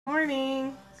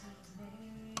Morning.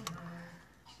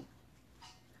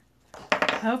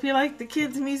 Hope you like the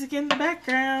kids' music in the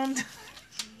background.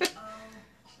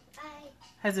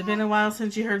 Has it been a while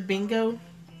since you heard bingo?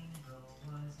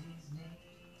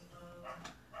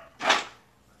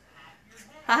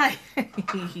 Hi.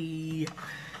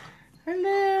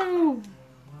 Hello.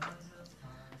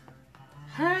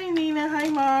 Hi, Nina. Hi,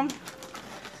 Mom.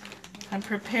 I'm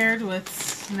prepared with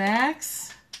snacks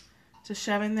to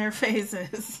shove in their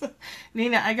faces.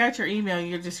 Nina, I got your email.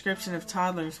 Your description of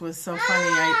toddlers was so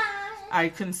funny. I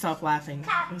couldn't stop laughing.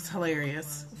 It was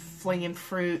hilarious. Flinging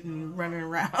fruit and running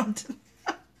around.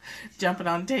 Jumping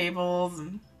on tables.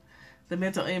 And the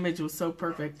mental image was so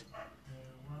perfect.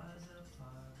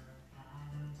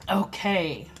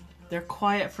 Okay. They're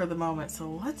quiet for the moment, so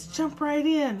let's jump right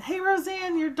in. Hey,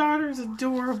 Roseanne, your daughter's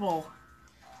adorable.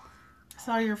 I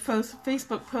saw your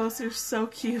Facebook post. They're so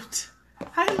cute.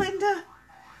 Hi, Linda.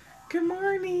 Good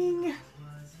morning.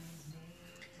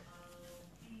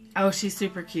 Oh, she's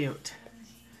super cute.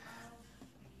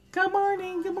 Good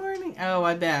morning. Good morning. Oh,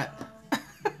 I bet.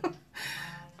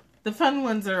 The fun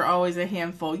ones are always a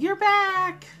handful. You're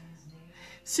back.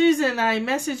 Susan, I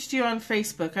messaged you on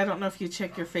Facebook. I don't know if you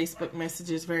check your Facebook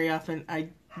messages very often. I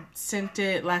sent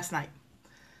it last night.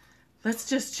 Let's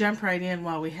just jump right in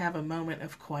while we have a moment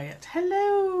of quiet.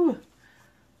 Hello.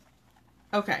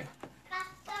 Okay.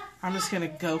 I'm just going to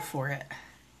go for it.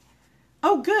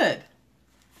 Oh, good.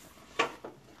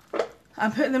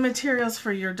 I'm putting the materials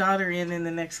for your daughter in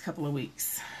the next couple of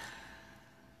weeks.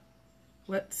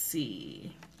 Let's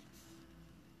see.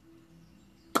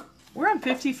 We're on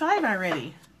 55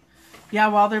 already. Yeah,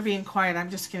 while they're being quiet,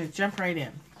 I'm just going to jump right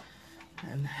in.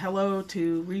 And hello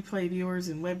to replay viewers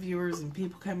and web viewers and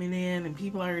people coming in and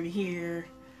people already here.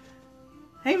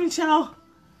 Hey, Michelle.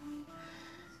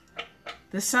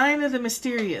 The sign of the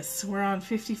mysterious. We're on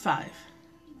 55.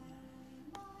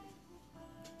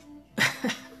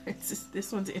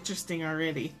 This one's interesting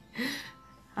already.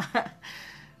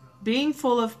 Being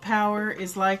full of power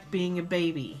is like being a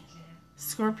baby.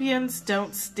 Scorpions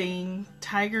don't sting.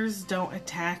 Tigers don't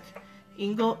attack.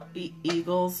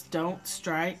 Eagles don't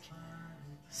strike.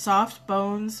 Soft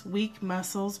bones, weak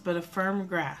muscles, but a firm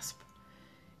grasp.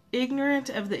 Ignorant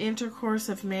of the intercourse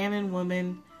of man and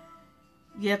woman,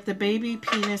 yet the baby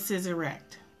penis is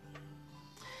erect.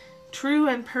 True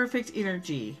and perfect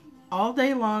energy. All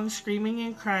day long screaming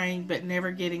and crying, but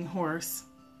never getting hoarse.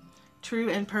 True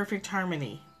and perfect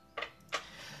harmony.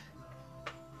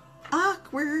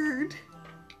 Awkward.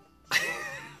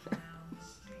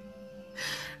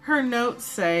 Her notes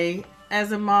say,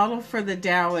 as a model for the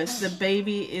Taoist, the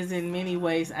baby is in many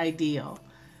ways ideal.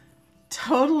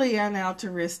 Totally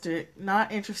unaltruistic,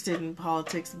 not interested in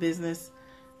politics, business,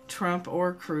 Trump,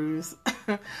 or Cruz.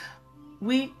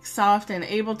 Weak, soft, and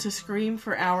able to scream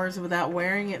for hours without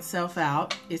wearing itself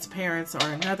out. Its parents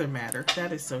are another matter.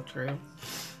 That is so true.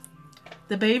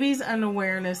 The baby's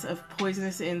unawareness of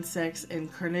poisonous insects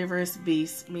and carnivorous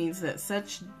beasts means that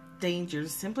such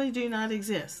dangers simply do not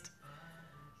exist.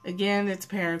 Again, its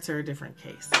parents are a different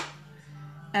case.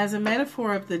 As a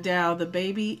metaphor of the Tao, the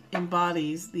baby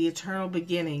embodies the eternal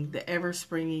beginning, the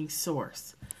ever-springing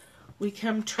source. We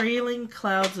come trailing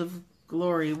clouds of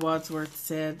glory, Wadsworth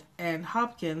said, and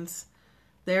Hopkins,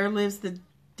 there lives the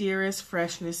dearest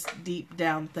freshness deep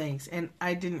down things. And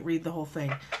I didn't read the whole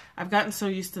thing. I've gotten so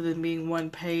used to them being one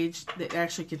page that it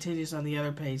actually continues on the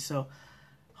other page. So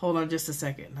hold on just a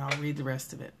second and I'll read the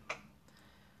rest of it.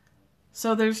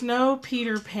 So there's no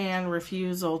Peter Pan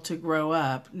refusal to grow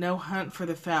up, no hunt for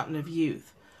the fountain of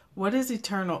youth. What is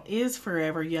eternal is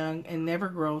forever young and never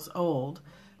grows old,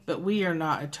 but we are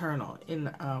not eternal in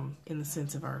the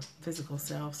sense of our physical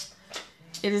selves.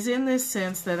 It is in this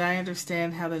sense that I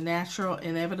understand how the natural,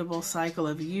 inevitable cycle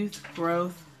of youth,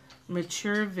 growth,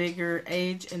 mature vigor,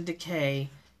 age, and decay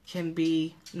can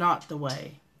be not the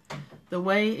way. The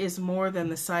way is more than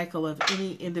the cycle of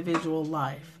any individual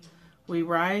life. We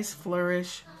rise,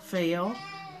 flourish, fail.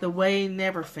 The way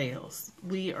never fails.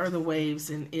 We are the waves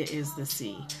and it is the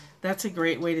sea. That's a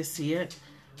great way to see it.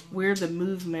 We're the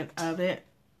movement of it,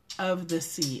 of the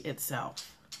sea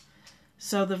itself.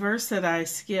 So the verse that I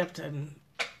skipped, and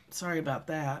sorry about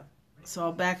that, so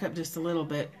I'll back up just a little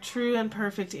bit. True and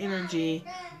perfect energy,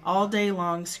 all day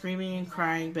long screaming and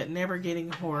crying, but never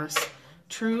getting hoarse.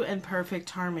 True and perfect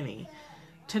harmony.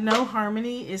 To know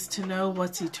harmony is to know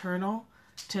what's eternal.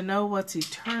 To know what's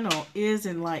eternal is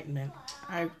enlightenment.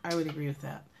 I would agree with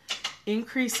that.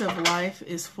 Increase of life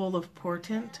is full of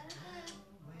portent.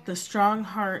 The strong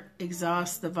heart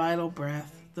exhausts the vital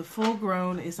breath. The full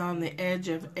grown is on the edge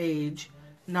of age,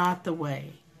 not the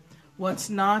way. What's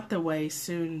not the way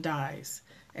soon dies.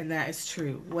 And that is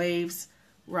true. Waves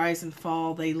rise and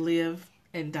fall. They live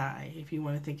and die, if you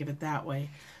want to think of it that way.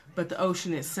 But the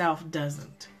ocean itself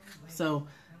doesn't. So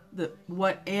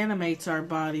what animates our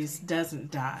bodies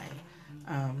doesn't die.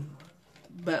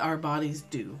 But our bodies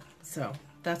do. So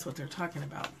that's what they're talking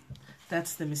about.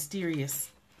 That's the mysterious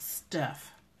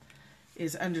stuff,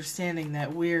 is understanding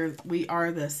that we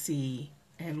are the sea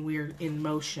and we're in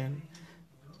motion.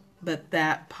 But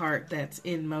that part that's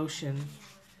in motion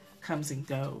comes and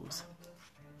goes.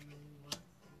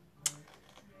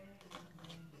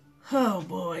 Oh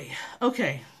boy.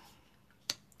 Okay.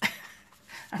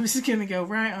 I'm just going to go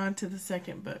right on to the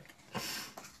second book.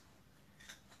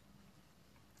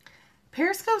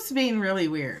 Periscope's being really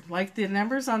weird. Like the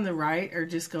numbers on the right are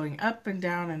just going up and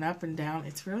down and up and down.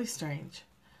 It's really strange.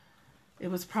 It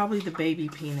was probably the baby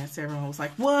penis. Everyone was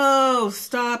like, whoa,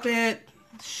 stop it.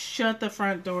 Shut the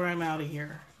front door. I'm out of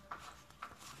here.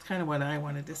 It's kind of what I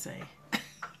wanted to say.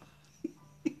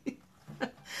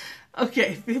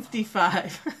 Okay,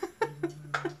 55.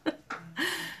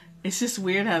 It's just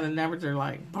weird how the numbers are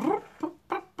like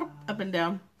up and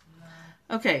down.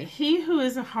 Okay, he who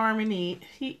is in harmony,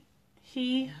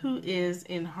 he who is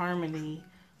in harmony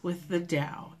with the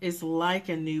Tao is like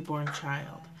a newborn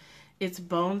child. Its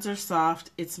bones are soft,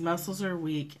 its muscles are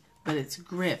weak, but its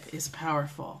grip is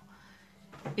powerful.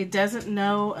 It doesn't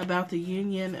know about the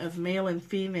union of male and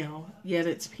female, yet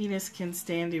its penis can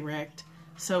stand erect,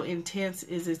 so intense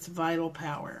is its vital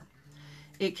power.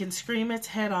 It can scream its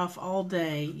head off all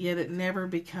day, yet it never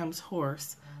becomes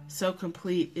hoarse, so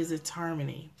complete is its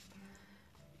harmony.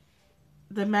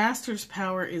 The Master's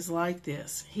power is like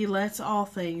this. He lets all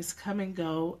things come and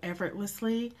go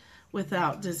effortlessly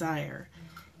without desire.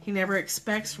 He never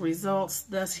expects results,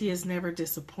 thus he is never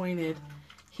disappointed.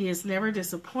 He is never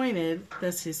disappointed,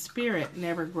 thus his spirit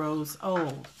never grows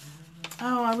old.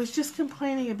 Oh, I was just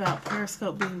complaining about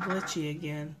Periscope being glitchy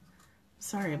again.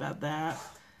 Sorry about that.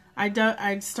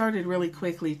 I started really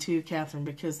quickly too, Catherine,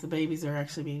 because the babies are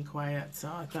actually being quiet, so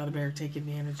I thought I better take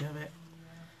advantage of it.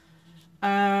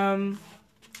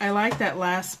 I like that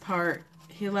last part.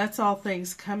 He lets all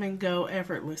things come and go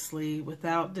effortlessly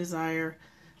without desire,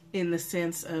 in the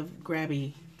sense of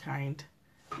grabby kind.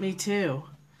 Me too.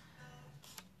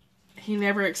 He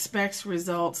never expects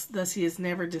results, thus he is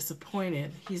never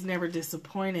disappointed. He's never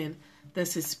disappointed,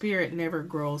 thus his spirit never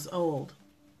grows old.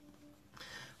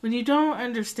 When you don't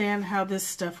understand how this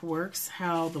stuff works,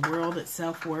 how the world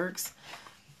itself works,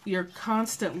 you're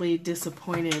constantly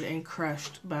disappointed and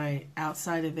crushed by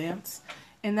outside events.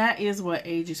 And that is what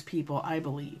ages people, I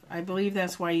believe. I believe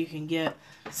that's why you can get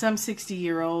some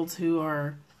 60-year-olds who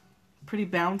are pretty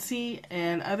bouncy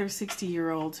and other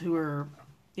 60-year-olds who are,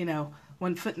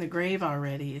 one foot in the grave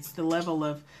already. It's the level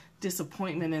of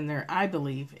disappointment in their, I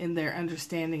believe, in their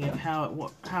understanding of how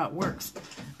it works.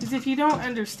 Because if you don't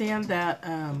understand that,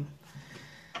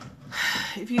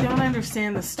 if you don't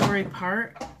understand the story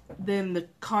part, then the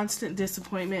constant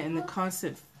disappointment and the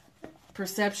constant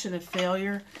perception of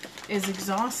failure is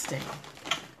exhausting.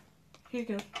 Here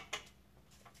you go.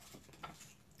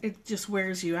 It just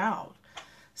wears you out.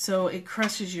 So it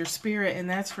crushes your spirit, and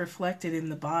that's reflected in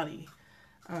the body,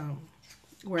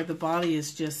 where the body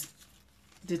is just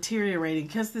deteriorating.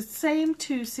 Because the same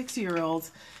two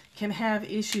 60-year-olds can have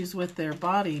issues with their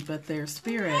body, but their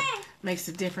spirit makes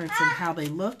a difference in how they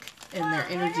look and their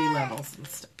energy levels and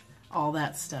all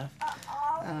that stuff.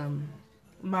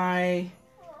 My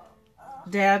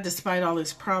dad, despite all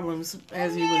his problems,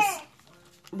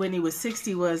 when he was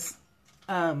 60, was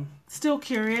still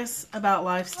curious about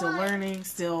life, still learning,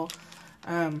 still,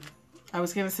 I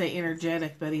was going to say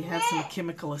energetic, but he had some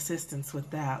chemical assistance with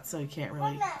that, so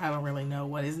I don't really know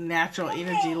what his natural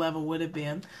energy level would have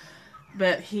been.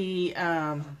 But he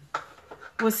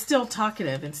was still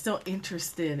talkative and still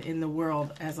interested in the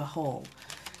world as a whole.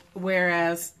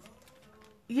 Whereas,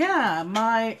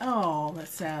 that's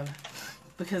sad,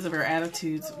 because of her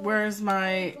attitudes. Whereas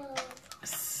my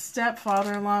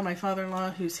my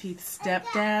father-in-law, who's Heath's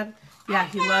stepdad,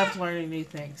 he loved learning new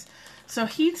things. So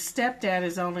Heath's stepdad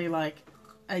is only like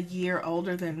a year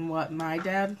older than what my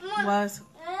dad was.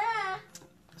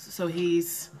 So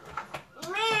he's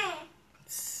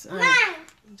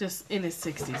just in his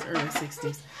 60s, early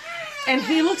 60s. And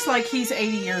he looks like he's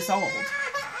 80 years old.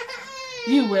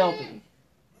 You will be.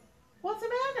 What's the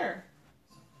matter?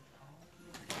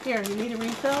 Here, you need a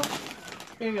refill?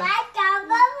 Here you go.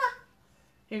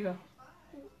 Here you go.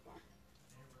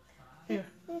 Here.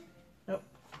 Nope.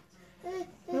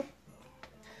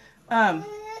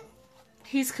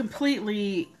 He's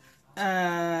completely,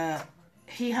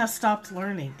 he has stopped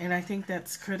learning, and I think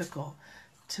that's critical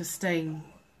to staying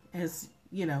as,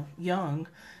 young.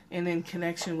 and in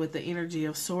connection with the energy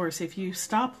of source. If you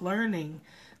stop learning,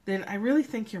 then I really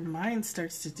think your mind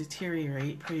starts to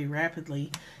deteriorate pretty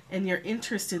rapidly, and your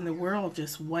interest in the world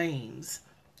just wanes.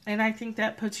 And I think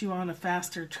that puts you on a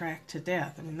faster track to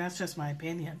death. I mean, that's just my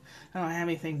opinion. I don't have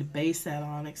anything to base that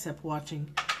on except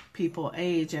watching people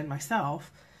age and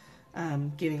myself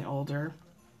getting older.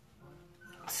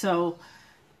 So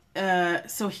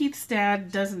Heath's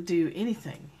dad doesn't do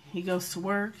anything. He goes to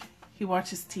work. He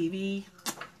watches TV.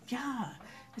 Yeah,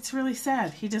 it's really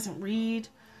sad. He doesn't read.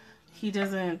 He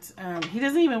doesn't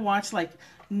even watch like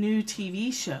new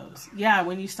TV shows. Yeah,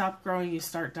 when you stop growing, you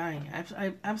start dying.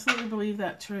 I absolutely believe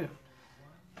that true.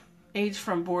 Age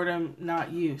from boredom,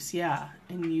 not use. Yeah,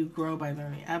 and you grow by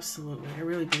learning. Absolutely. I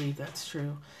really believe that's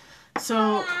true.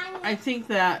 So I think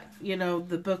that,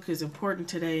 the book is important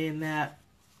today in that,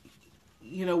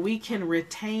 we can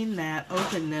retain that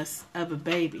openness of a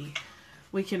baby.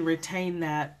 We can retain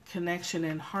that connection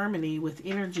and harmony with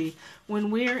energy.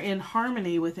 When we're in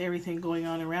harmony with everything going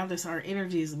on around us, our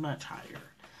energy is much higher.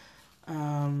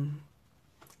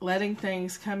 Letting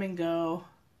things come and go.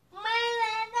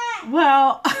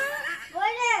 Well,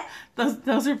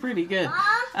 those are pretty good.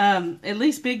 At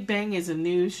least Big Bang is a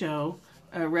new show,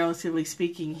 relatively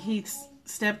speaking. Heath's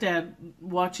stepdad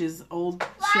watches old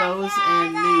shows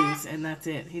and news, and that's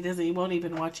it. He won't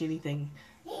even watch anything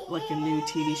like a new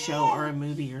TV show or a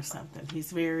movie or something.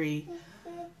 He's very,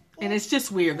 and it's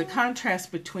just weird. The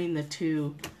contrast between the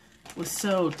two was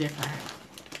so different.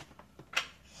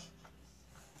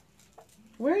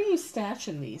 Where are you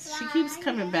stashing these? She keeps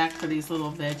coming back for these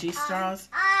little veggie straws.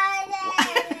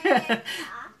 Hi,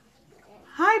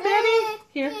 Betty.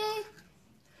 Here.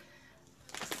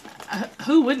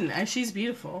 Who wouldn't? She's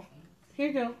beautiful. Here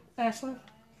you go, Ashlyn.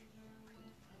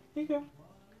 Here you go.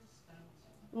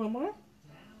 One more?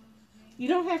 You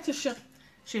don't have to shove.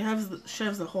 She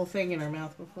shoves the whole thing in her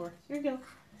mouth before. Here you go.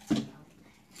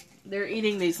 They're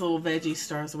eating these little veggie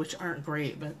stars, which aren't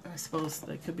great, but I suppose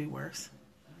they could be worse.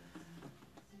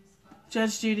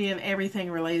 Judge Judy and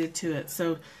everything related to it.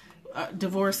 So,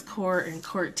 divorce court and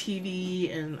court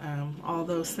TV and all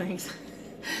those things.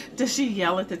 Does she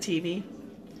yell at the TV?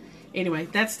 Anyway,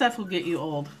 that stuff will get you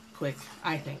old quick,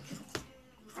 I think.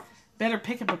 Better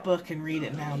pick up a book and read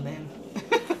it now and then.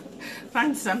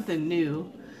 Find something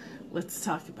new. Let's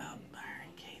talk about her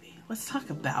and Katie. Let's talk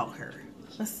about her.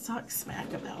 Let's talk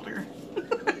smack about her.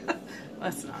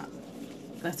 Let's not.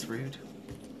 That's rude.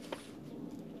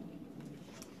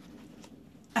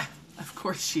 Of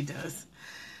course she does.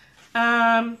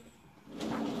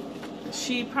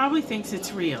 She probably thinks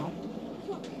it's real.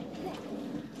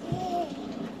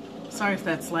 Sorry if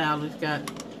that's loud. We've got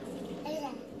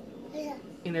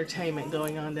entertainment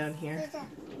going on down here.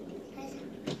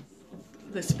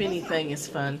 The spinny thing is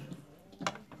fun.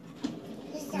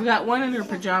 We got one in her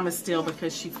pajamas still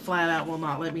because she flat out will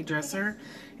not let me dress her,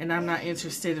 and I'm not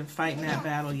interested in fighting that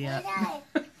battle yet.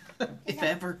 If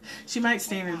ever. She might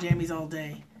stay in her jammies all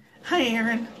day. Hi,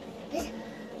 Aaron.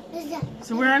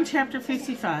 So we're on chapter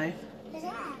 55.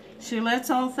 She lets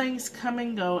all things come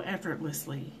and go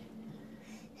effortlessly.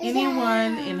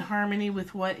 Anyone in harmony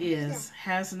with what is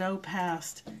has no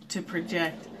past to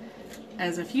project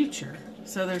as a future,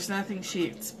 so there's nothing she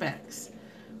expects.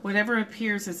 Whatever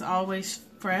appears is always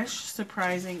fresh,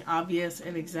 surprising, obvious,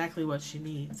 and exactly what she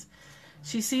needs.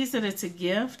 She sees that it's a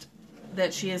gift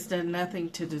that she has done nothing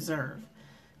to deserve.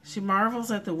 She marvels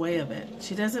at the way of it.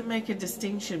 She doesn't make a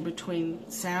distinction between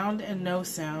sound and no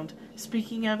sound,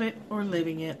 speaking of it or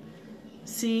living it,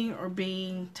 seeing or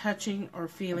being, touching or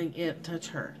feeling it touch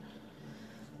her.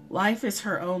 Life is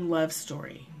her own love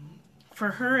story. For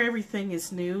her, everything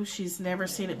is new. She's never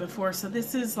seen it before. So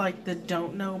this is like the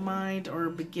don't know mind or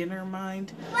beginner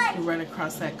mind. We run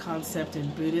across that concept in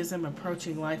Buddhism,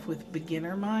 approaching life with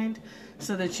beginner mind,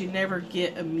 so that you never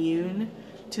get immune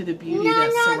to the beauty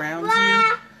that surrounds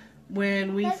you.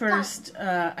 When we first,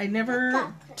 I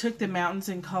never took the mountains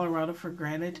in Colorado for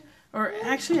granted. Or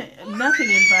actually, nothing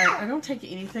I don't take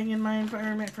anything in my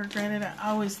environment for granted. I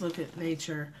always look at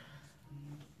nature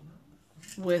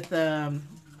with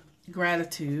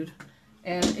gratitude,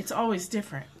 and it's always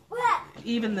different.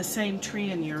 Even the same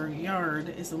tree in your yard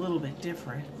is a little bit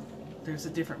different. There's a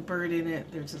different bird in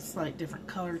it. There's a slight different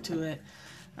color to it.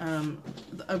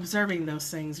 Observing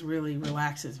those things really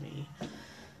relaxes me.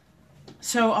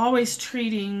 So always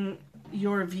treating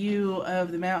your view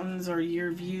of the mountains or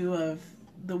your view of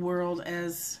the world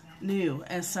as new,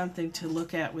 as something to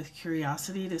look at with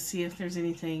curiosity to see if there's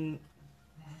anything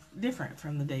different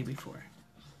from the day before.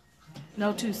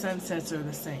 No two sunsets are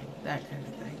the same, that kind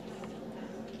of thing.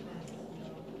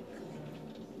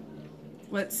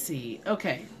 Let's see.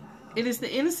 Okay, It is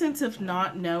the innocence of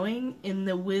not knowing, in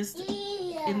the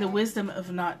wisdom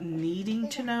of not needing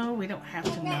to know. We don't have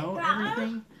to know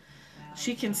everything.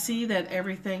 She can see that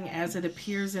everything as it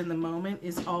appears in the moment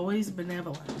is always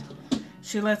benevolent.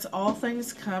 She lets all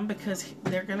things come because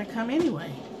they're going to come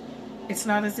anyway. It's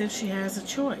not as if she has a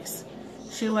choice.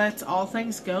 She lets all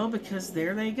things go because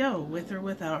there they go, with or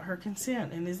without her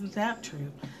consent. And isn't that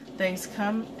true? Things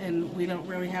come and we don't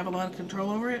really have a lot of control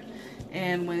over it.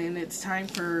 And when it's time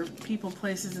for people,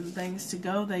 places, and things to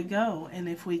go, they go. And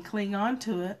if we cling on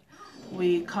to it,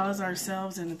 we cause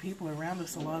ourselves and the people around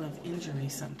us a lot of injury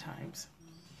sometimes.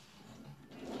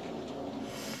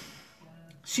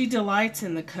 She delights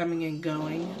in the coming and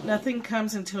going. Nothing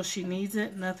comes until she needs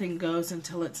it. Nothing goes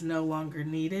until it's no longer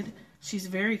needed. She's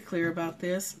very clear about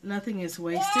this. Nothing is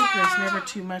wasted. There's never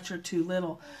too much or too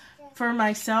little. For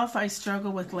myself, I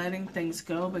struggle with letting things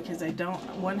go because I don't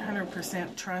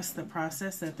 100% trust the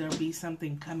process that there'll be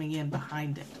something coming in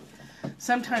behind it.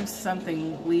 Sometimes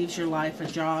something leaves your life, a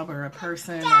job or a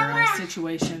person or a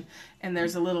situation, and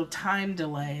there's a little time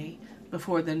delay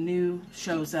before the new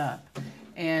shows up.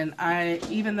 And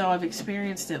even though I've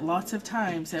experienced it lots of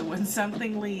times, that when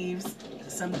something leaves,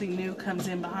 something new comes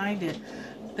in behind it,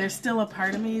 there's still a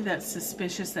part of me that's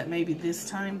suspicious that maybe this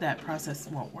time that process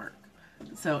won't work.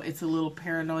 So it's a little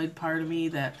paranoid part of me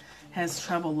that has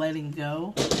trouble letting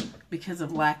go because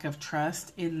of lack of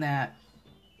trust in that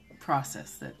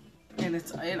process. And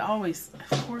it always,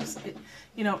 of course,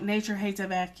 nature hates a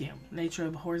vacuum. Nature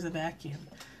abhors a vacuum.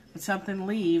 When something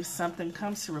leaves, something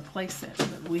comes to replace it.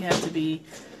 But we have to be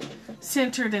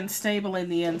centered and stable in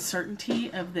the uncertainty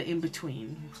of the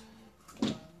in-between.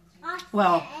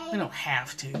 Well, we don't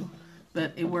have to,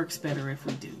 but it works better if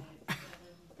we do.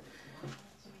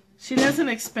 She doesn't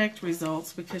expect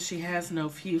results because she has no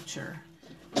future.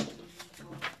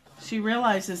 She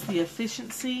realizes the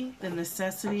efficiency, the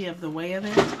necessity of the way of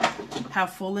it, how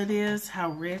full it is, how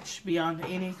rich, beyond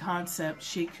any concept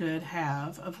she could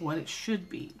have of what it should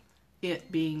be,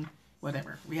 it being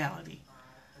whatever, reality.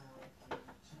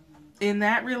 In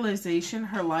that realization,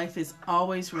 her life is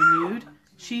always renewed.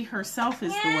 She herself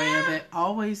is the way of it,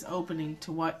 always opening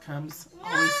to what comes,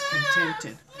 always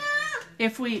contented.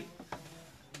 If we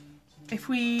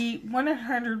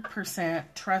 100%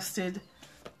 trusted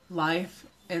life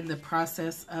and the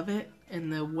process of it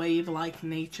and the wave-like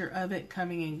nature of it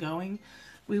coming and going,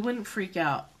 we wouldn't freak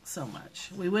out so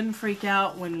much. We wouldn't freak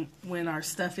out when our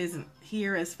stuff isn't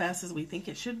here as fast as we think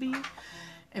it should be.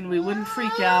 And we wouldn't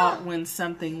freak out when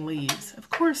something leaves. Of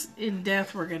course, in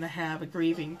death, we're going to have a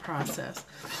grieving process.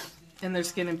 And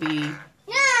there's going to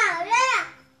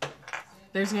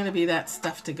be that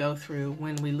stuff to go through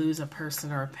when we lose a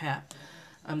person or a pet.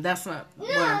 That's not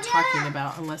what I'm talking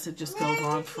about, unless it just goes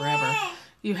on forever.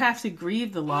 You have to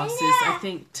grieve the losses. I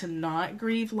think to not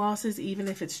grieve losses, even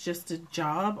if it's just a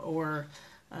job or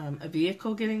a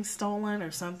vehicle getting stolen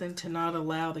or something, to not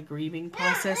allow the grieving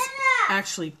process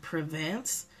actually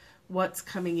prevents what's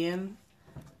coming in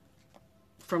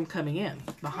from coming in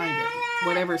behind it.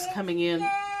 Whatever's coming in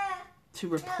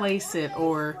to replace it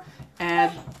or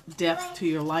add depth to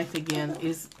your life again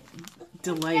is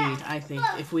delayed, I think,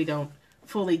 if we don't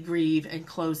fully grieve and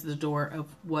close the door of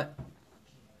what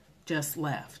just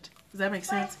left. Does that make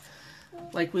sense?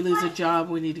 Like we lose a job,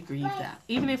 we need to grieve that.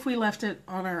 Even if we left it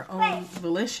on our own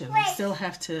volition, we still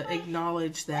have to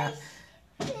acknowledge that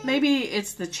maybe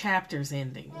it's the chapter's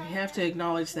ending. We have to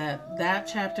acknowledge that that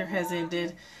chapter has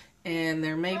ended and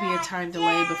there may be a time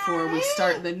delay before we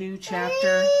start the new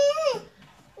chapter.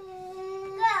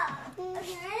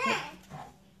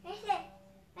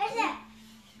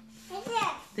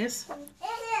 This?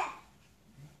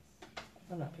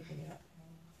 I'm not picking it up.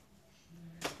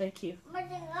 Thank you.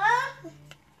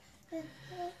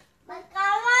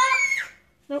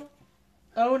 Nope.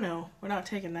 Oh no, we're not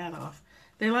taking that off.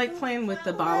 They like playing with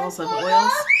the bottles of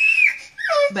oils,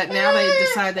 but now they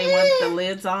decide they want the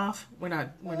lids off. We're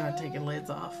not taking lids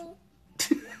off.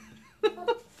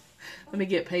 Let me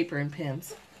get paper and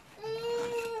pens.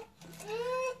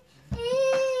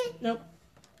 Nope.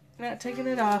 Not taking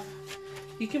it off.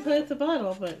 You can put it in the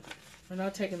bottle, but we're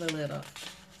not taking the lid off.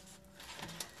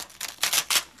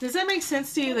 Does that make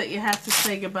sense to you that you have to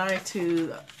say goodbye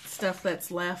to stuff that's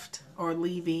left or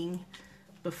leaving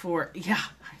before? Yeah,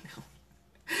 I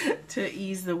know. To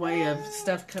ease the way of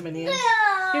stuff coming in.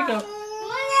 Here you go.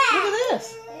 Look at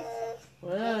this.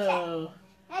 Whoa.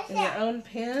 And your own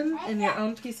pen and your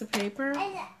own piece of paper.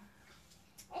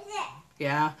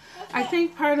 Yeah. I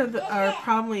think part of our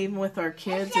problem even with our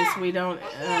kids is we don't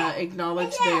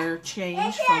acknowledge their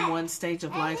change from one stage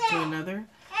of life to another.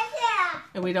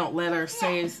 And we don't let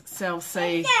ourselves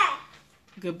say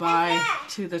goodbye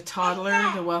to the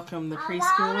toddler to welcome the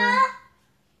preschooler.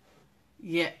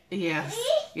 Yeah, yes,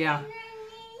 yeah,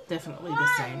 definitely the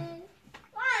same.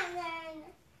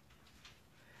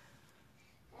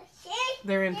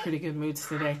 They're in pretty good moods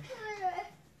today.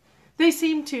 They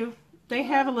seem to. They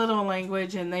have a little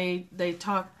language, and they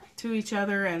talk to each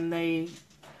other, and they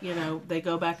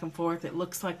go back and forth. It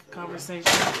looks like a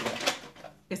conversation.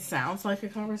 It sounds like a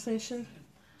conversation.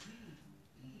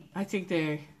 I think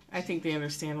they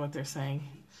understand what they're saying.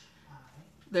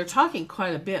 They're talking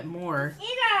quite a bit more.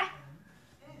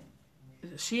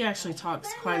 She actually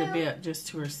talks quite a bit just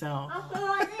to herself.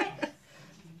 Let's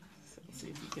see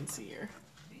if you can see her.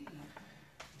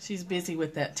 She's busy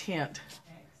with that tent,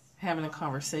 having a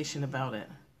conversation about it.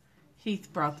 Heath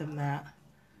brought them that.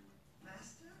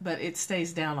 But it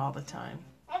stays down all the time.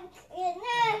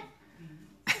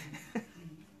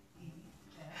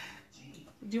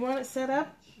 Do you want it set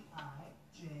up?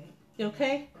 You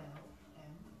okay?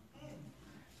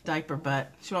 Diaper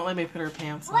butt. She won't let me put her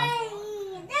pants on.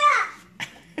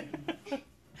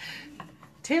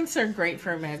 Tents are great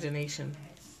for imagination.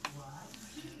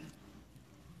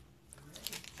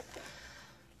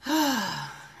 I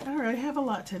don't really have a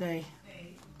lot today.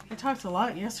 I talked a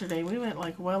lot yesterday. We went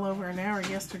like well over an hour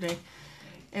yesterday.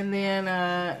 And then,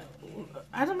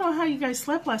 I don't know how you guys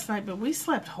slept last night, but we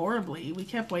slept horribly. We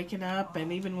kept waking up,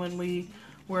 and even when we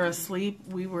were asleep,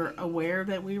 we were aware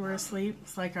that we were asleep.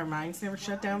 It's like our minds never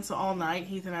shut down. So all night,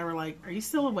 Heath and I were like, "Are you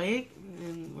still awake?"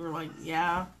 And we were like,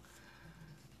 "Yeah."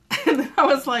 And I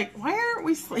was like, "Why aren't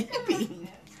we sleeping?"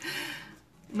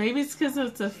 Maybe it's because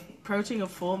it's approaching a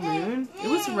full moon. It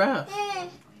was rough.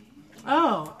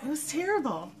 Oh, it was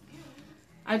terrible.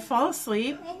 I'd fall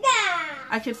asleep.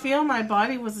 I could feel my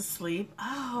body was asleep.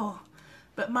 Oh,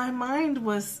 but my mind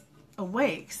was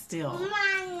awake still.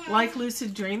 Like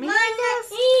lucid dreaming, I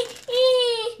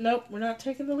guess? Nope, we're not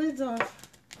taking the lids off.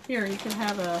 Here, you can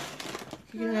have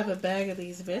a bag of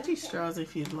these veggie straws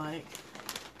if you'd like.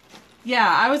 Yeah,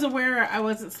 I was aware I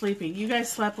wasn't sleeping. You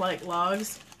guys slept like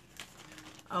logs?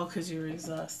 Oh, because you were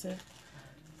exhausted.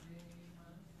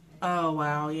 Oh,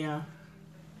 wow, yeah.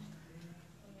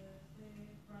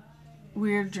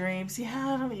 Weird dreams.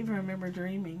 Yeah, I don't even remember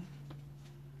dreaming.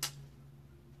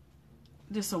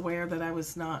 Just aware that I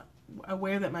was not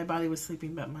aware that my body was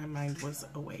sleeping, but my mind was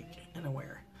awake and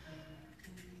aware.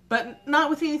 But not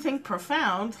with anything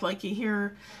profound. Like you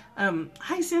hear,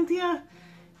 hi Cynthia.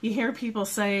 You hear people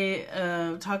say,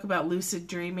 talk about lucid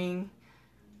dreaming.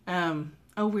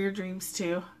 Weird dreams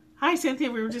too. Hi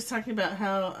Cynthia, we were just talking about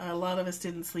how a lot of us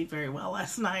didn't sleep very well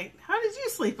last night. How did you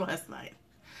sleep last night?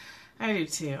 I do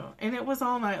too. And it was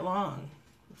all night long.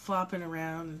 Flopping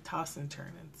around and tossing and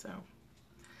turning. So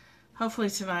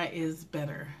hopefully tonight is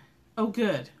better. Oh,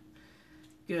 good.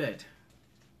 Good.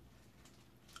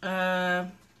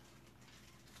 Could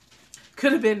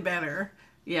have been better.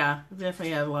 Yeah,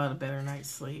 definitely had a lot of better night's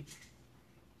sleep.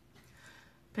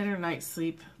 Better night's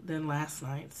sleep than last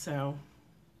night. So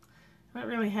I don't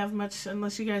really have much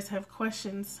unless you guys have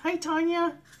questions. Hi,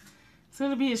 Tanya. It's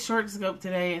going to be a short scope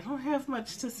today. I don't have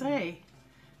much to say.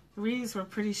 The readings were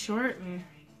pretty short, and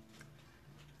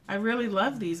I really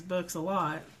love these books a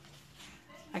lot.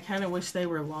 I kind of wish they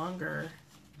were longer.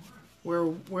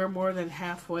 We're more than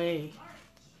halfway.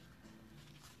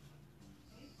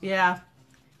 Yeah,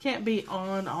 can't be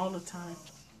on all the time.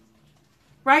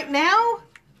 Right now?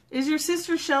 Is your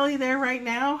sister Shelly there right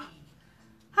now?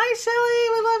 Hi, Shelly.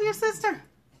 We love your sister.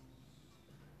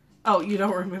 Oh, you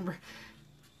don't remember.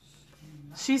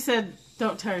 She said,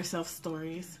 don't tell yourself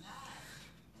stories.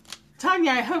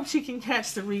 Tanya, I hope she can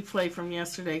catch the replay from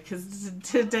yesterday, because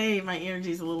today my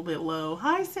energy's a little bit low.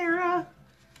 Hi, Sarah.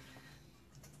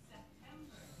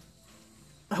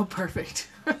 Oh, perfect.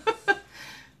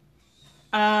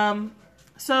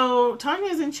 So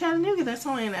Tanya's in Chattanooga. That's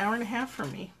only an hour and a half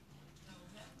from me.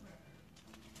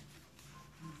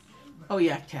 Oh,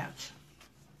 yeah, catch.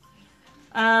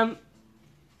 I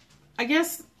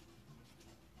guess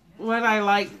what I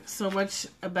like so much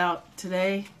about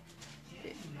today,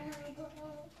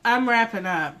 I'm wrapping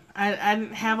up. I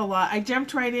didn't have a lot. I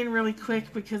jumped right in really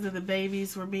quick because of the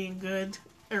babies were being good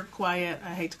or quiet. I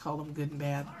hate to call them good and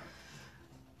bad.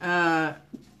 I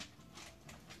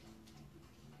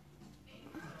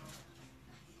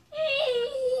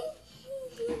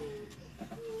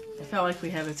felt like we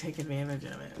had to take advantage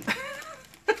of it.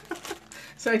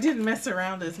 So I didn't mess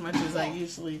around as much as I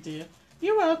usually do.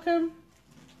 You're welcome.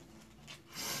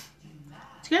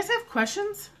 Do you guys have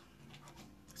questions?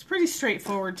 It's pretty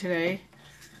straightforward today.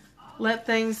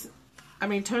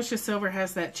 Tosha Silver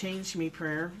has that change me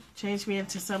prayer. Change me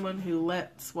into someone who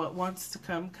lets what wants to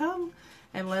come, come,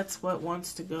 and lets what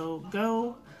wants to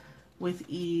go with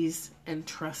ease and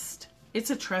trust. It's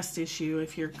a trust issue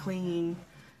if you're clinging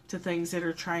to things that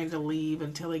are trying to leave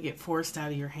until they get forced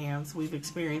out of your hands. We've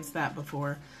experienced that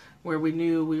before, where we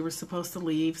knew we were supposed to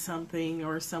leave something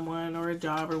or someone or a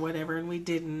job or whatever, and we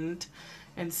didn't.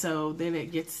 And so then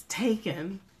it gets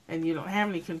taken, and you don't have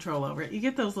any control over it. You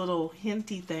get those little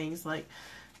hinty things like,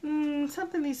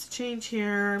 something needs to change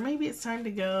here, or maybe it's time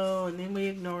to go, and then we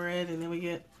ignore it, and then we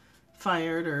get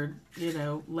fired or,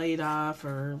 laid off,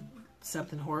 or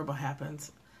something horrible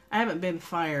happens. I haven't been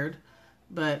fired,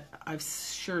 but I've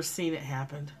sure seen it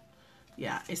happen.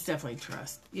 Yeah, it's definitely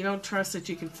trust. You don't trust that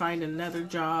you can find another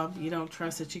job. You don't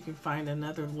trust that you can find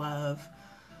another love.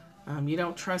 You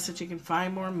don't trust that you can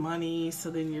find more money, so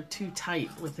then you're too tight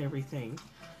with everything.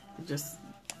 You're just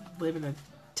living a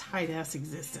tight-ass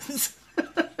existence,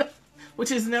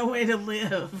 which is no way to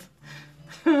live.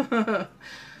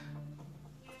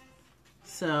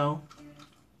 So,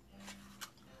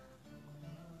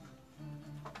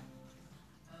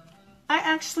 I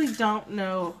actually don't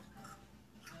know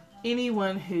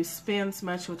anyone who spends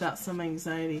much without some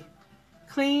anxiety.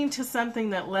 Clinging to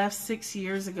something that left 6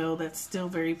 years ago that's still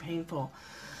very painful.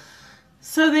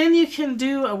 So then you can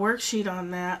do a worksheet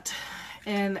on that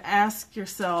and ask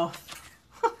yourself,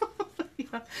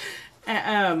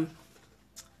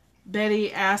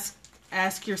 Betty,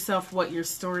 ask yourself what your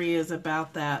story is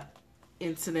about that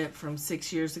incident from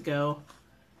 6 years ago,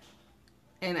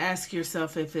 and ask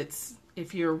yourself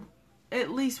if you're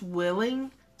at least willing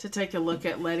to take a look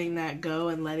at letting that go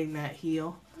and letting that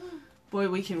heal. Boy,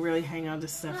 we can really hang on to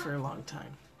stuff for a long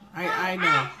time. I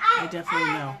know. I definitely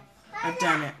know. I've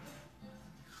done it.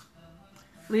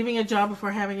 Leaving a job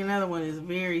before having another one is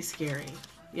very scary.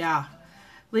 Yeah.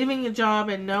 Leaving a job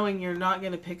and knowing you're not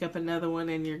going to pick up another one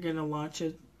and you're going to launch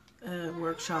a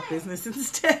workshop business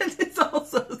instead is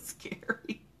also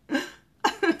scary.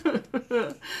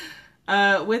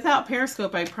 Without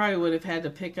Periscope, I probably would have had to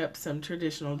pick up some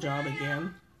traditional job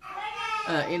again,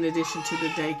 in addition to the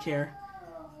daycare.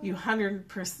 You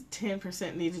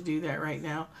 110% need to do that right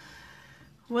now.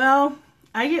 Well,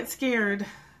 I get scared.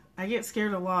 I get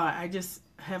scared a lot. I just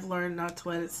have learned not to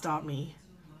let it stop me.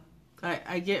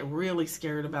 I get really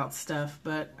scared about stuff,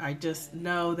 but I just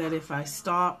know that if I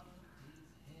stop,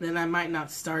 then I might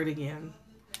not start again.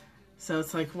 So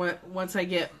it's like once I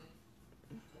get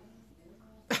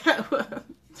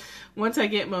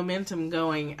momentum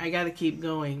going, I got to keep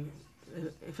going.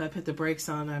 If I put the brakes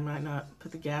on, I might not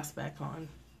put the gas back on.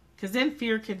 Because then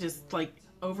fear can just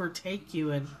overtake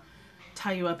you and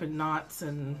tie you up in knots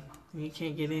and you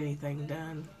can't get anything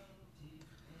done.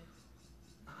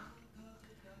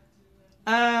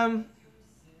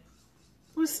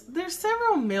 There's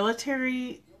several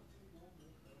military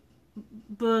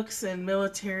books and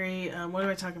military, what am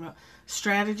I talking about?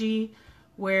 Strategy,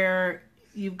 where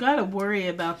you've got to worry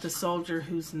about the soldier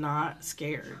who's not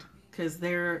scared because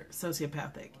they're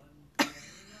sociopathic.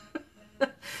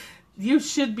 You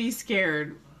should be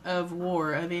scared of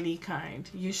war of any kind.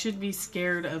 You should be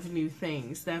scared of new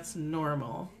things. That's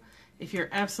normal. If you're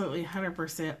absolutely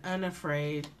 100%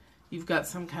 unafraid, you've got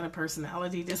some kind of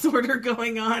personality disorder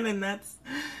going on, and that's...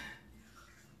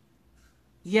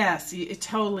 Yes, it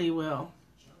totally will.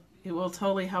 It will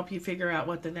totally help you figure out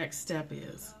what the next step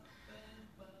is.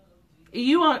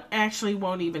 You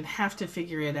won't even have to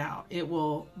figure it out. It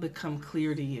will become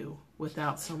clear to you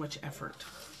without so much effort.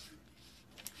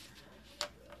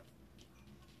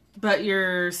 But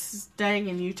you're staying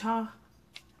in Utah?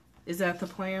 Is that the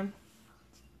plan?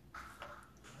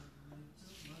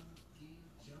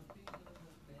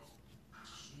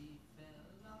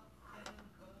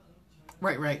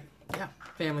 Right. Yeah,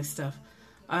 family stuff.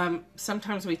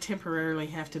 Sometimes we temporarily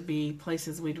have to be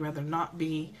places we'd rather not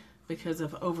be because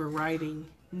of overriding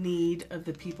need of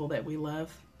the people that we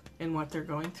love and what they're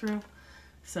going through.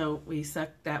 So we suck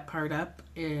that part up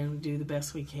and do the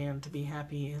best we can to be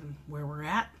happy in where we're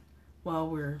at while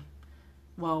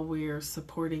we're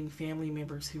supporting family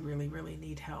members who really, really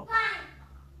need help.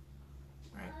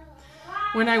 Right.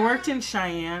 When I worked in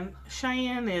Cheyenne,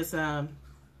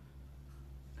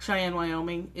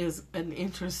 Wyoming is an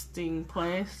interesting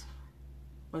place.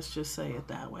 Let's just say it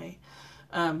that way.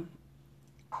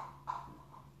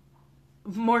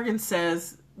 Morgan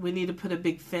says we need to put a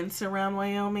big fence around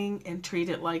Wyoming and treat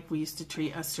it like we used to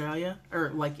treat Australia,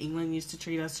 or like England used to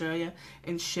treat Australia,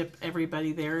 and ship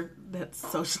everybody there that's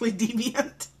socially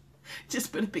deviant.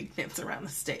 Just put a big fence around the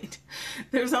state.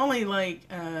 There's only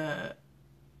 100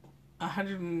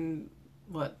 and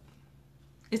what?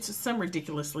 It's some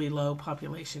ridiculously low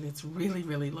population. It's really,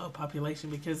 really low population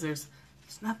because there's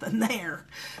There's nothing there.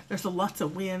 There's lots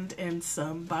of wind and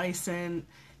some bison.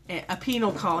 A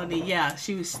penal colony. Yeah,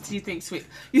 she thinks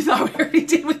you thought we already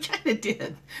did. We kind of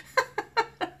did.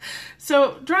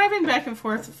 So driving back and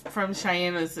forth from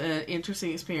Cheyenne was an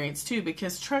interesting experience too,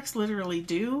 because trucks literally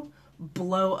do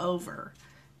blow over,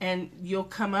 and you'll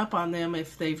come up on them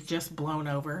if they've just blown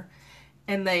over,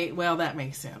 and that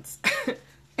makes sense.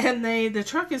 And the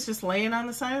truck is just laying on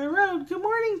the side of the road. Good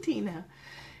morning, Tina.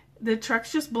 The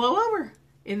trucks just blow over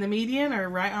in the median or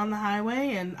right on the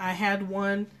highway, and I had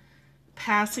one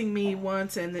passing me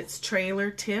once, and its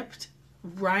trailer tipped.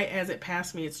 Right as it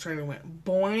passed me, its trailer went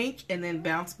boink and then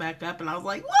bounced back up, and I was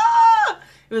like, whoa!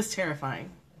 It was terrifying.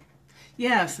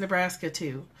 Yes, Nebraska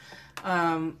too.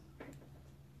 The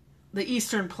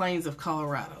eastern plains of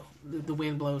Colorado. The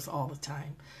wind blows all the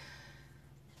time.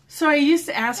 So I used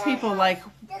to ask people, like,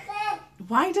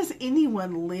 why does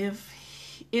anyone live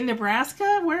in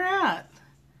Nebraska? Where at?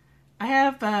 I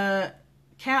have a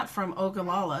cat from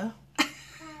Ogallala.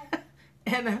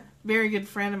 And a very good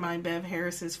friend of mine, Bev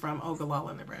Harris, is from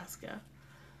Ogallala, Nebraska.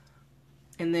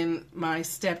 And then my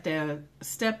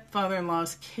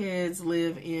stepfather-in-law's kids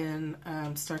live in,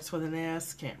 starts with an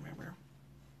S, can't remember.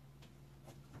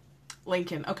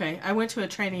 Lincoln. Okay, I went to a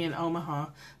training in Omaha.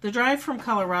 The drive from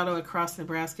Colorado across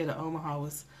Nebraska to Omaha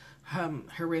was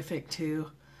horrific too.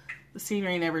 The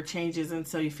scenery never changes, and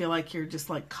so you feel like you're just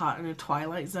like caught in a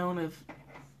twilight zone of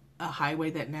a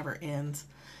highway that never ends.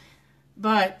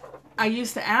 But I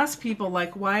used to ask people,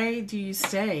 like, why do you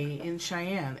stay in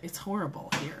Cheyenne? It's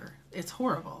horrible here. It's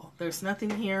horrible. There's nothing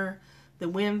here. The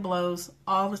wind blows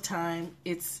all the time.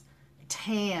 It's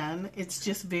tan. It's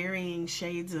just varying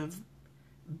shades of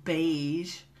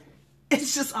beige.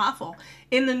 It's just awful.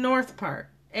 In the north part.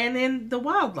 And in the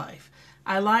wildlife.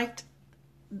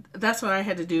 That's what I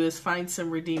had to do, is find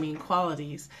some redeeming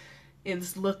qualities.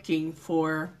 Is looking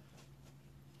for,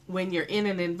 when you're in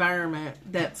an environment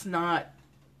that's not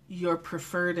your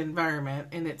preferred environment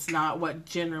and it's not what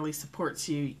generally supports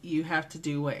you, you have to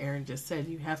do what Erin just said.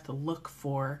 You have to look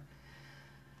for,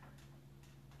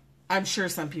 I'm sure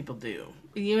some people do,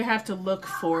 you have to look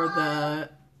for the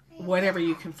whatever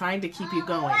you can find to keep you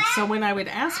going. So when I would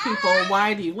ask people,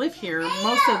 why do you live here,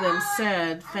 most of them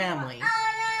said family.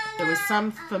 There was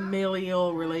some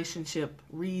familial relationship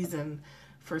reason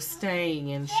for staying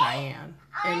in Cheyenne.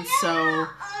 And so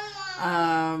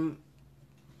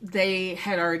they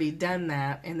had already done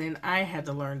that, and then I had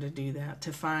to learn to do that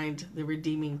to find the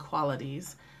redeeming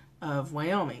qualities of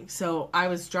Wyoming. So I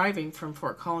was driving from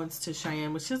Fort Collins to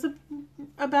Cheyenne, which is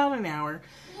about an hour.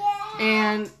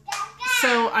 And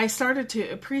so I started to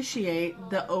appreciate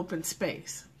the open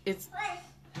space. It's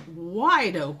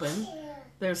wide open.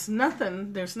 There's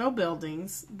nothing, there's no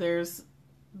buildings, the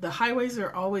highways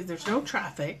are always, there's no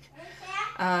traffic.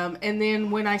 And then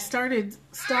when I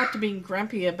stopped being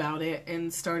grumpy about it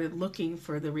and started looking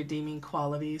for the redeeming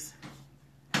qualities.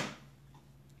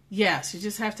 Yes, you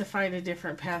just have to find a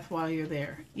different path while you're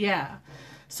there. Yeah.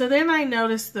 So then I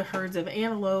noticed the herds of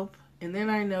antelope, and then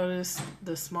I noticed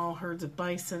the small herds of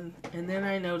bison, and then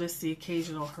I noticed the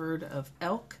occasional herd of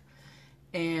elk,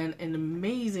 and an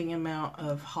amazing amount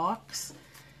of hawks.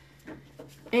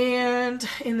 And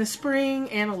in the spring,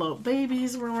 antelope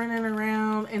babies were running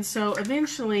around. And so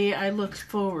eventually I looked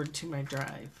forward to my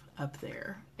drive up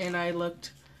there. And I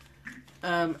looked,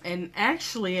 and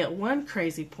actually at one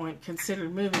crazy point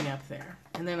considered moving up there.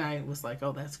 And then I was like,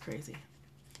 oh, that's crazy.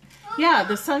 Yeah,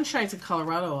 the sun shines in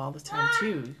Colorado all the time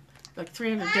too. Like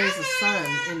 300 days of sun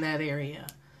in that area.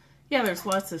 Yeah, there's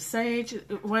lots of sage.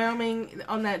 Wyoming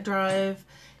on that drive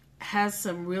has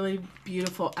some really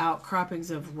beautiful outcroppings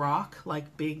of rock,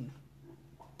 like big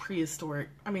prehistoric.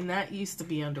 I mean, that used to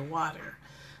be underwater.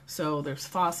 So there's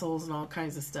fossils and all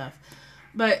kinds of stuff.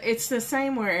 But it's the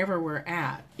same wherever we're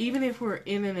at. Even if we're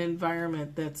in an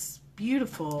environment that's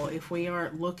beautiful, if we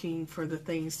aren't looking for the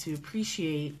things to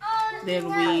appreciate,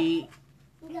 then we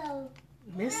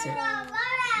miss it.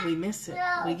 We miss it.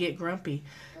 We get grumpy.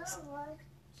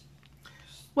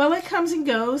 Well, it comes and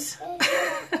goes.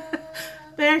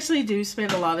 They actually do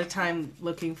spend a lot of time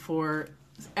looking for,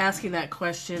 asking that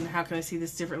question, how can I see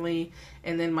this differently?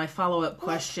 And then my follow-up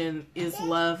question, is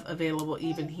love available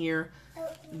even here?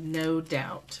 No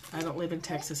doubt. I don't live in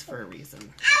Texas for a reason.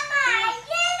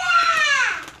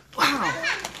 Wow.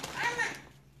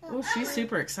 Oh, she's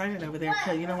super excited over there.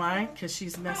 You know why? Because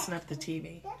she's messing up the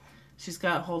TV. She's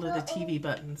got hold of the TV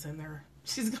buttons and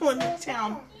she's going to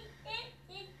town.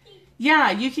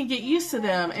 Yeah, you can get used to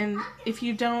them, and if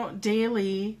you don't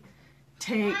daily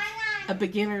take a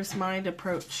beginner's mind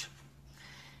approach,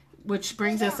 which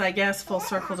brings us, I guess, full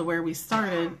circle to where we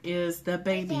started, is the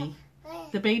baby.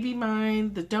 the baby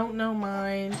mind, the don't know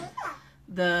mind,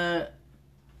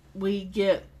 we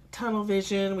get tunnel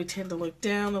vision, we tend to look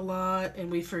down a lot, and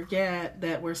we forget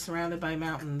that we're surrounded by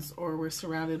mountains or we're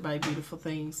surrounded by beautiful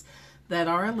things that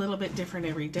are a little bit different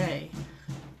every day.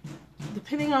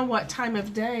 Depending on what time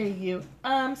of day you...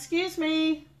 excuse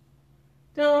me.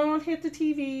 Don't hit the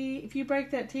TV. If you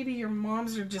break that TV, your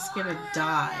moms are just going to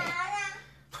die.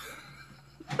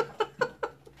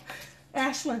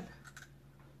 Ashlyn.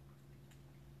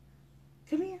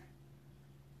 Come here.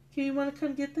 Do you want to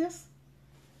come get this?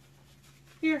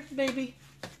 Here, baby.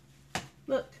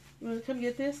 Look. You want to come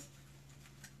get this?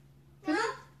 Come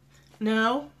here.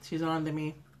 No. She's on to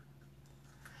me.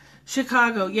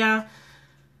 Chicago, yeah.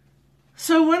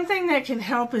 So one thing that can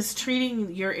help is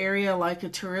treating your area like a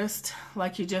tourist,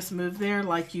 like you just moved there,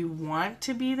 like you want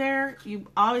to be there. You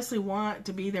obviously want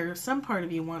to be there. Some part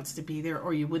of you wants to be there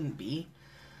or you wouldn't be.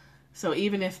 So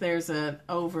even if there's the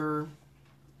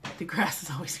grass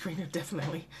is always greener,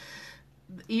 definitely.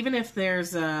 Even if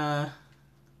there's a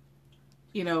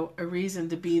reason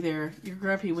to be there, you're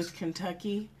grumpy with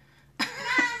Kentucky.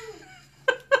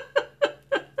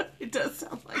 It does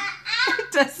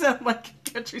sound like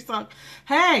a country song.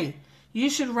 Hey, you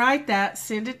should write that,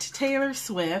 send it to Taylor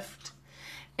Swift,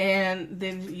 and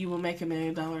then you will make $1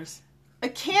 million.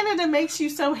 Canada makes you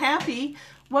so happy.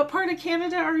 What part of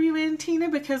Canada are you in, Tina?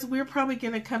 Because we're probably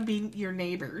going to come be your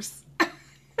neighbors.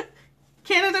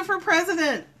 Canada for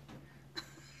president.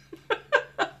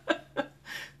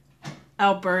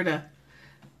 Alberta.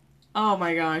 Oh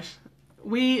my gosh.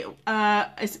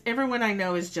 Everyone I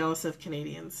know is jealous of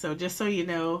Canadians. So just so you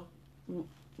know,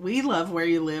 we love where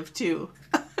you live too.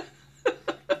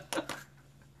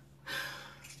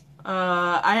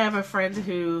 I have a friend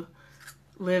who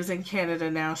lives in Canada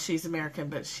now. She's American,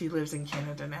 but she lives in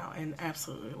Canada now and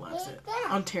absolutely loves it.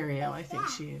 Ontario, I think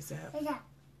she is at.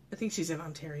 I think she's in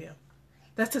Ontario.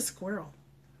 That's a squirrel.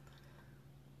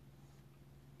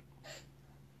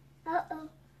 Uh-oh.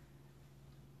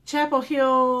 Chapel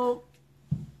Hill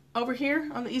over here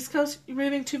on the East Coast. You're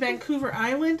moving to Vancouver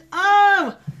Island?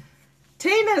 Oh!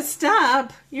 Tina,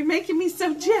 stop! You're making me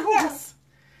so jealous.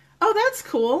 Oh, that's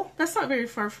cool. That's not very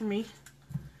far from me.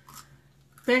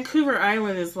 Vancouver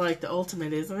Island is like the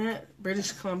ultimate, isn't it?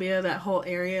 British Columbia, that whole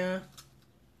area.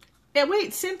 Yeah,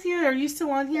 wait, Cynthia, are you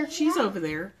still on here? She's over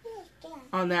there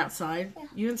on that side.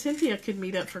 You and Cynthia could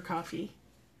meet up for coffee.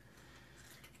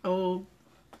 Oh,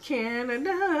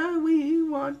 Canada, we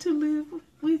want to live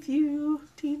with you,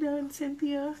 Tina and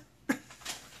Cynthia.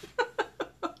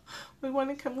 We want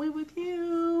to come live with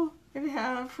you and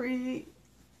have free,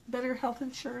 better health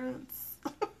insurance.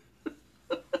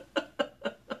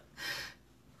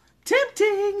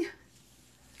 Tempting.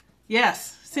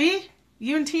 Yes. See?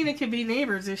 You and Tina could be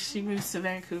neighbors if she moves to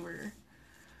Vancouver.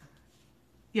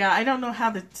 Yeah, I don't know how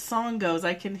the song goes.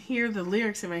 I can hear the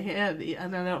lyrics in my head,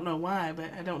 and I don't know why,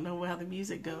 but I don't know how the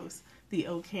music goes. The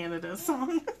O Canada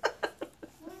song.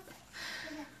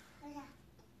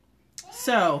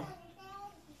 So,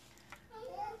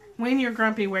 when you're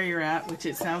grumpy where you're at, which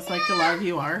it sounds like a lot of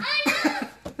you are,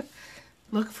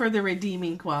 look for the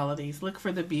redeeming qualities. Look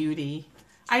for the beauty.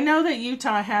 I know that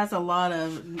Utah has a lot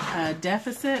of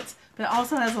deficits, but it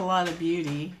also has a lot of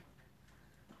beauty.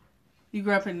 You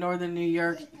grew up in northern New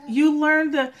York. You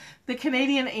learned the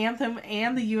Canadian anthem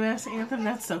and the U.S. anthem.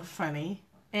 That's so funny.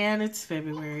 And it's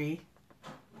February.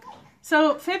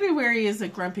 So February is a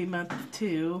grumpy month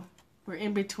too. We're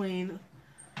in between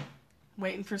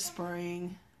waiting for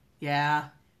spring. Yeah.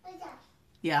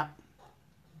 Yeah.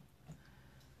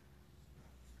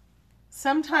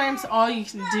 Sometimes all you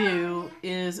can do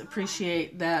is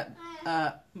appreciate that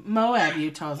Moab,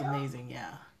 Utah is amazing.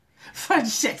 Yeah.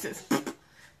 Fudge Texas.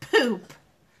 Poop.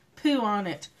 Poo on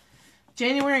it.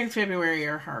 January and February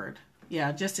are hard.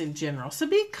 Yeah, just in general. So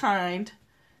be kind.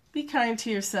 Be kind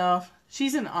to yourself.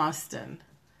 She's in Austin.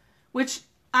 Which,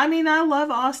 I mean, I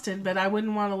love Austin, but I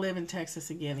wouldn't want to live in Texas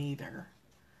again either.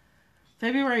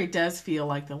 February does feel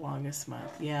like the longest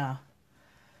month. Yeah.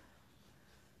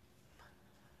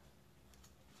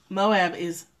 Moab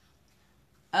is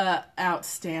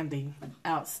outstanding.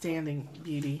 Outstanding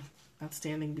beauty.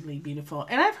 Outstandingly beautiful.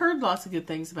 And I've heard lots of good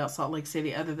things about Salt Lake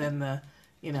City other than the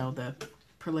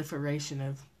proliferation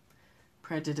of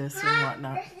prejudice and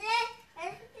whatnot.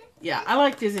 Yeah, I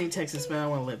like visiting Texas, but I don't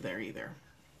want to live there either.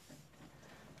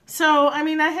 So, I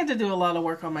mean, I had to do a lot of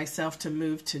work on myself to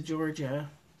move to Georgia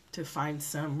to find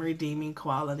some redeeming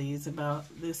qualities about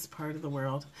this part of the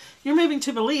world. You're moving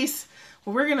to Belize.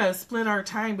 Well, we're going to split our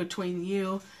time between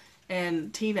you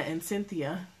and Tina and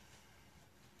Cynthia.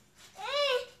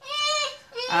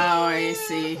 Oh, I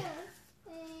see.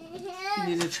 You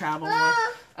need to travel more.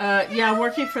 Yeah,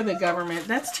 working for the government.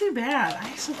 That's too bad.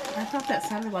 I thought that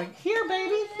sounded like, here,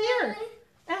 baby, here.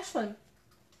 Ashlyn.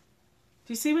 Do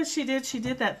you see what she did? She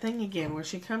did that thing again where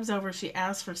she comes over, she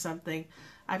asks for something.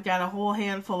 I've got a whole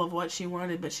handful of what she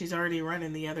wanted, but she's already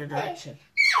running the other direction.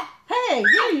 Hey,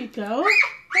 there you go.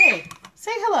 Hey,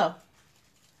 say hello.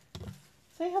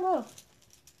 Say hello.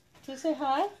 Can you say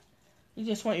hi? You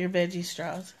just want your veggie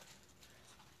straws.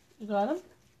 You got them?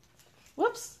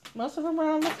 Whoops. Most of them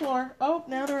are on the floor. Oh,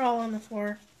 now they're all on the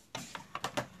floor.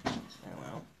 Oh,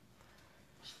 well.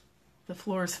 The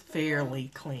floor's fairly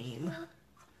clean.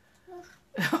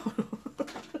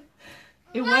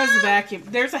 It was vacuum.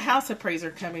 There's a house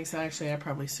appraiser coming, so actually I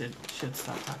probably should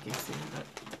stop talking soon. But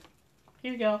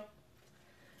here you go.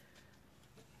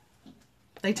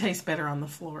 They taste better on the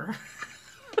floor.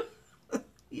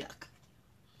 Yuck.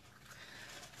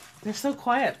 They're so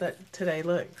quiet today.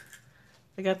 Look,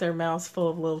 they got their mouths full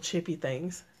of little chippy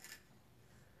things.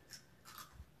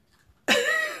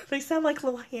 They sound like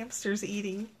little hamsters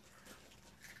eating.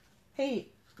 Hey,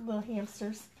 little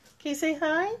hamsters. Can you say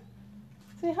hi?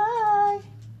 Say hi.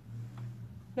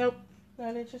 Nope,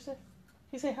 not interested.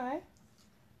 Can you say hi?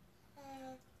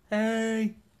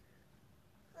 Hey.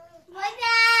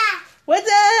 What's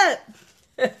that?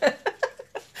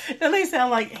 Don't they sound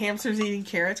like hamsters eating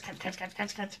carrots? Catch, catch, catch,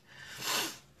 catch, catch.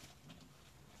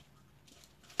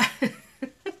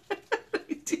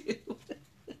 They do.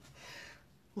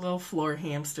 Little floor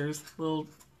hamsters. Little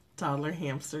toddler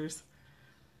hamsters.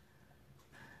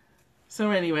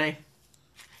 So anyway,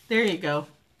 there you go.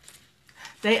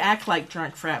 They act like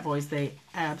drunk frat boys. They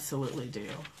absolutely do.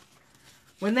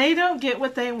 When they don't get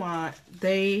what they want,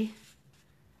 they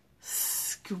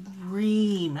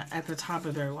scream at the top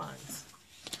of their lungs.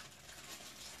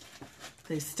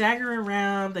 They stagger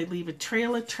around. They leave a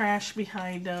trail of trash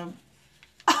behind them.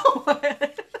 Oh,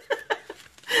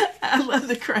 I love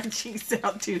the crunching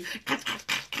sound too.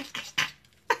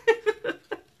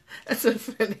 That's so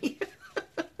funny.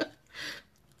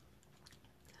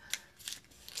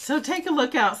 So take a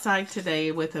look outside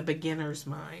today with a beginner's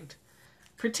mind.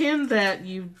 Pretend that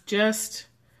you just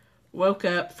woke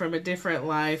up from a different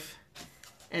life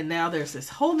and now there's this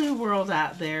whole new world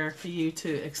out there for you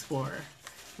to explore.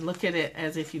 Look at it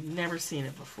as if you've never seen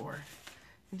it before.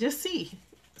 And just see.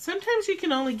 Sometimes you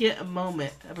can only get a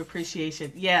moment of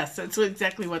appreciation. Yes, that's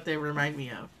exactly what they remind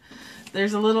me of.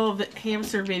 There's a little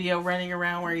hamster video running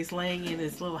around where he's laying in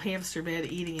his little hamster bed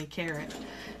eating a carrot.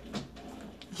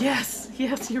 Yes,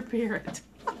 your parrot.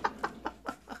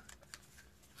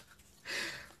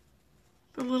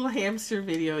 The little hamster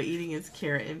video eating his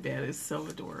carrot in bed is so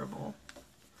adorable.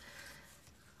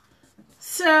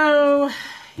 So,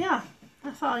 yeah,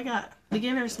 that's all I got.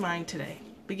 Beginner's mind today.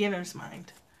 Beginner's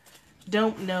mind.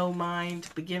 Don't know mind.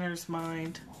 Beginner's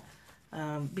mind.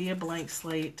 Be a blank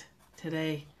slate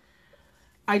today.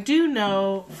 I do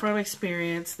know from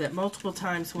experience that multiple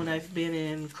times when I've been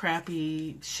in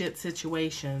crappy shit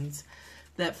situations,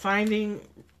 that finding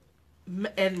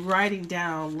and writing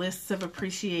down lists of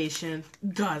appreciation,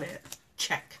 got it,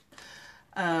 check,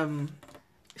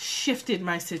 shifted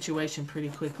my situation pretty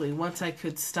quickly. Once I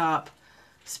could stop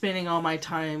spending all my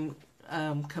time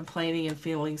complaining and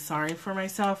feeling sorry for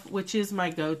myself, which is my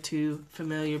go-to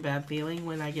familiar bad feeling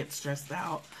when I get stressed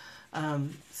out.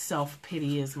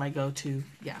 Self-pity is my go-to,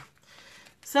 yeah.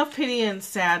 Self-pity and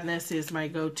sadness is my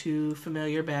go-to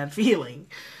familiar bad feeling.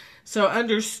 So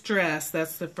under stress,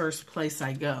 that's the first place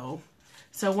I go.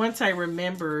 So once I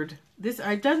remembered this,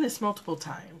 I've done this multiple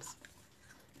times.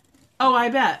 Oh, I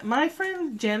bet. My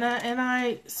friend Jenna and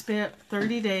I spent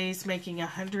 30 days making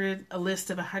a list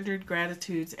of 100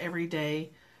 gratitudes every day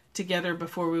together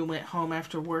before we went home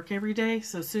after work every day.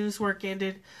 So as soon as work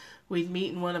ended, we'd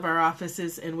meet in one of our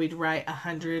offices and we'd write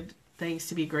 100 things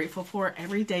to be grateful for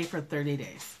every day for 30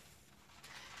 days.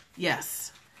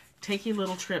 Yes, taking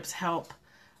little trips help.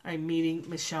 I'm meeting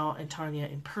Michelle and Tanya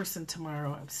in person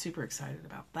tomorrow. I'm super excited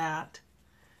about that.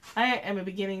 I am a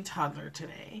beginning toddler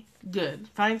today. Good.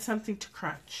 Find something to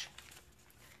crunch,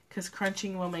 because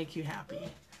crunching will make you happy.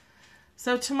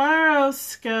 So tomorrow's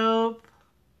scope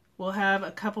will have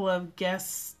a couple of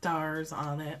guest stars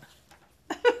on it.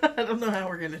 I don't know how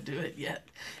we're going to do it yet.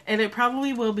 And it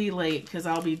probably will be late because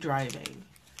I'll be driving.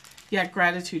 Yeah,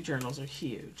 gratitude journals are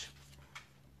huge.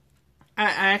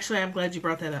 I'm glad you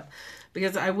brought that up.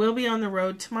 Because I will be on the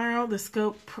road tomorrow. The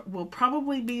scope will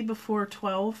probably be before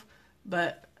 12,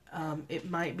 but it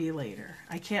might be later.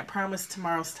 I can't promise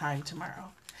tomorrow's time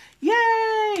tomorrow.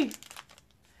 Yay!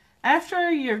 After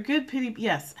your good pity...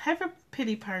 Yes, have a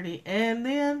pity party and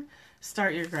then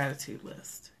start your gratitude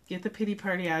list. Get the pity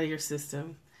party out of your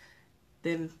system.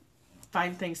 Then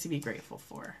find things to be grateful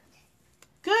for.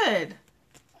 Good.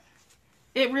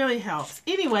 It really helps.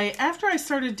 Anyway, after I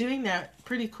started doing that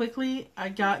pretty quickly, I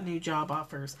got new job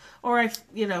offers. Or I,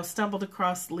 stumbled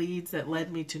across leads that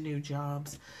led me to new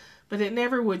jobs. But it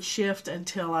never would shift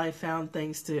until I found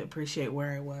things to appreciate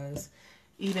where I was.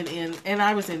 And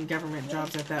I was in government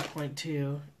jobs at that point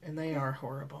too. And they are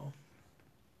horrible.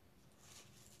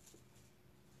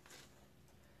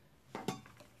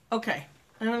 Okay.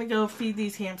 I'm going to go feed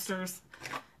these hamsters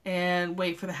and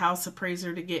wait for the house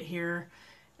appraiser to get here.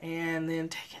 And then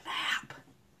take a nap.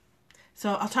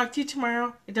 So I'll talk to you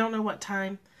tomorrow. I don't know what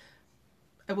time.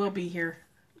 I will be here.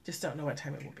 Just don't know what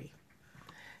time it will be.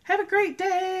 Have a great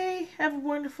day. Have a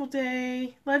wonderful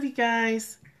day. Love you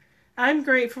guys. I'm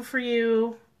grateful for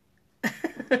you.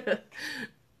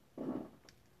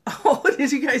 Oh,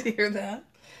 did you guys hear that?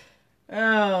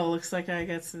 Oh, looks like I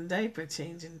got some diaper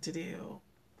changing to do.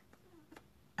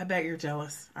 I bet you're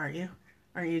jealous, aren't you?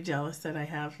 Are you jealous that I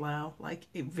have like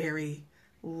a very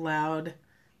loud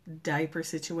diaper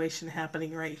situation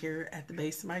happening right here at the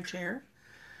base of my chair?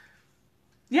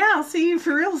 Yeah, I'll see you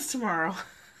for reals tomorrow.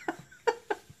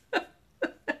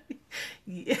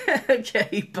 Yeah,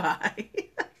 okay, bye.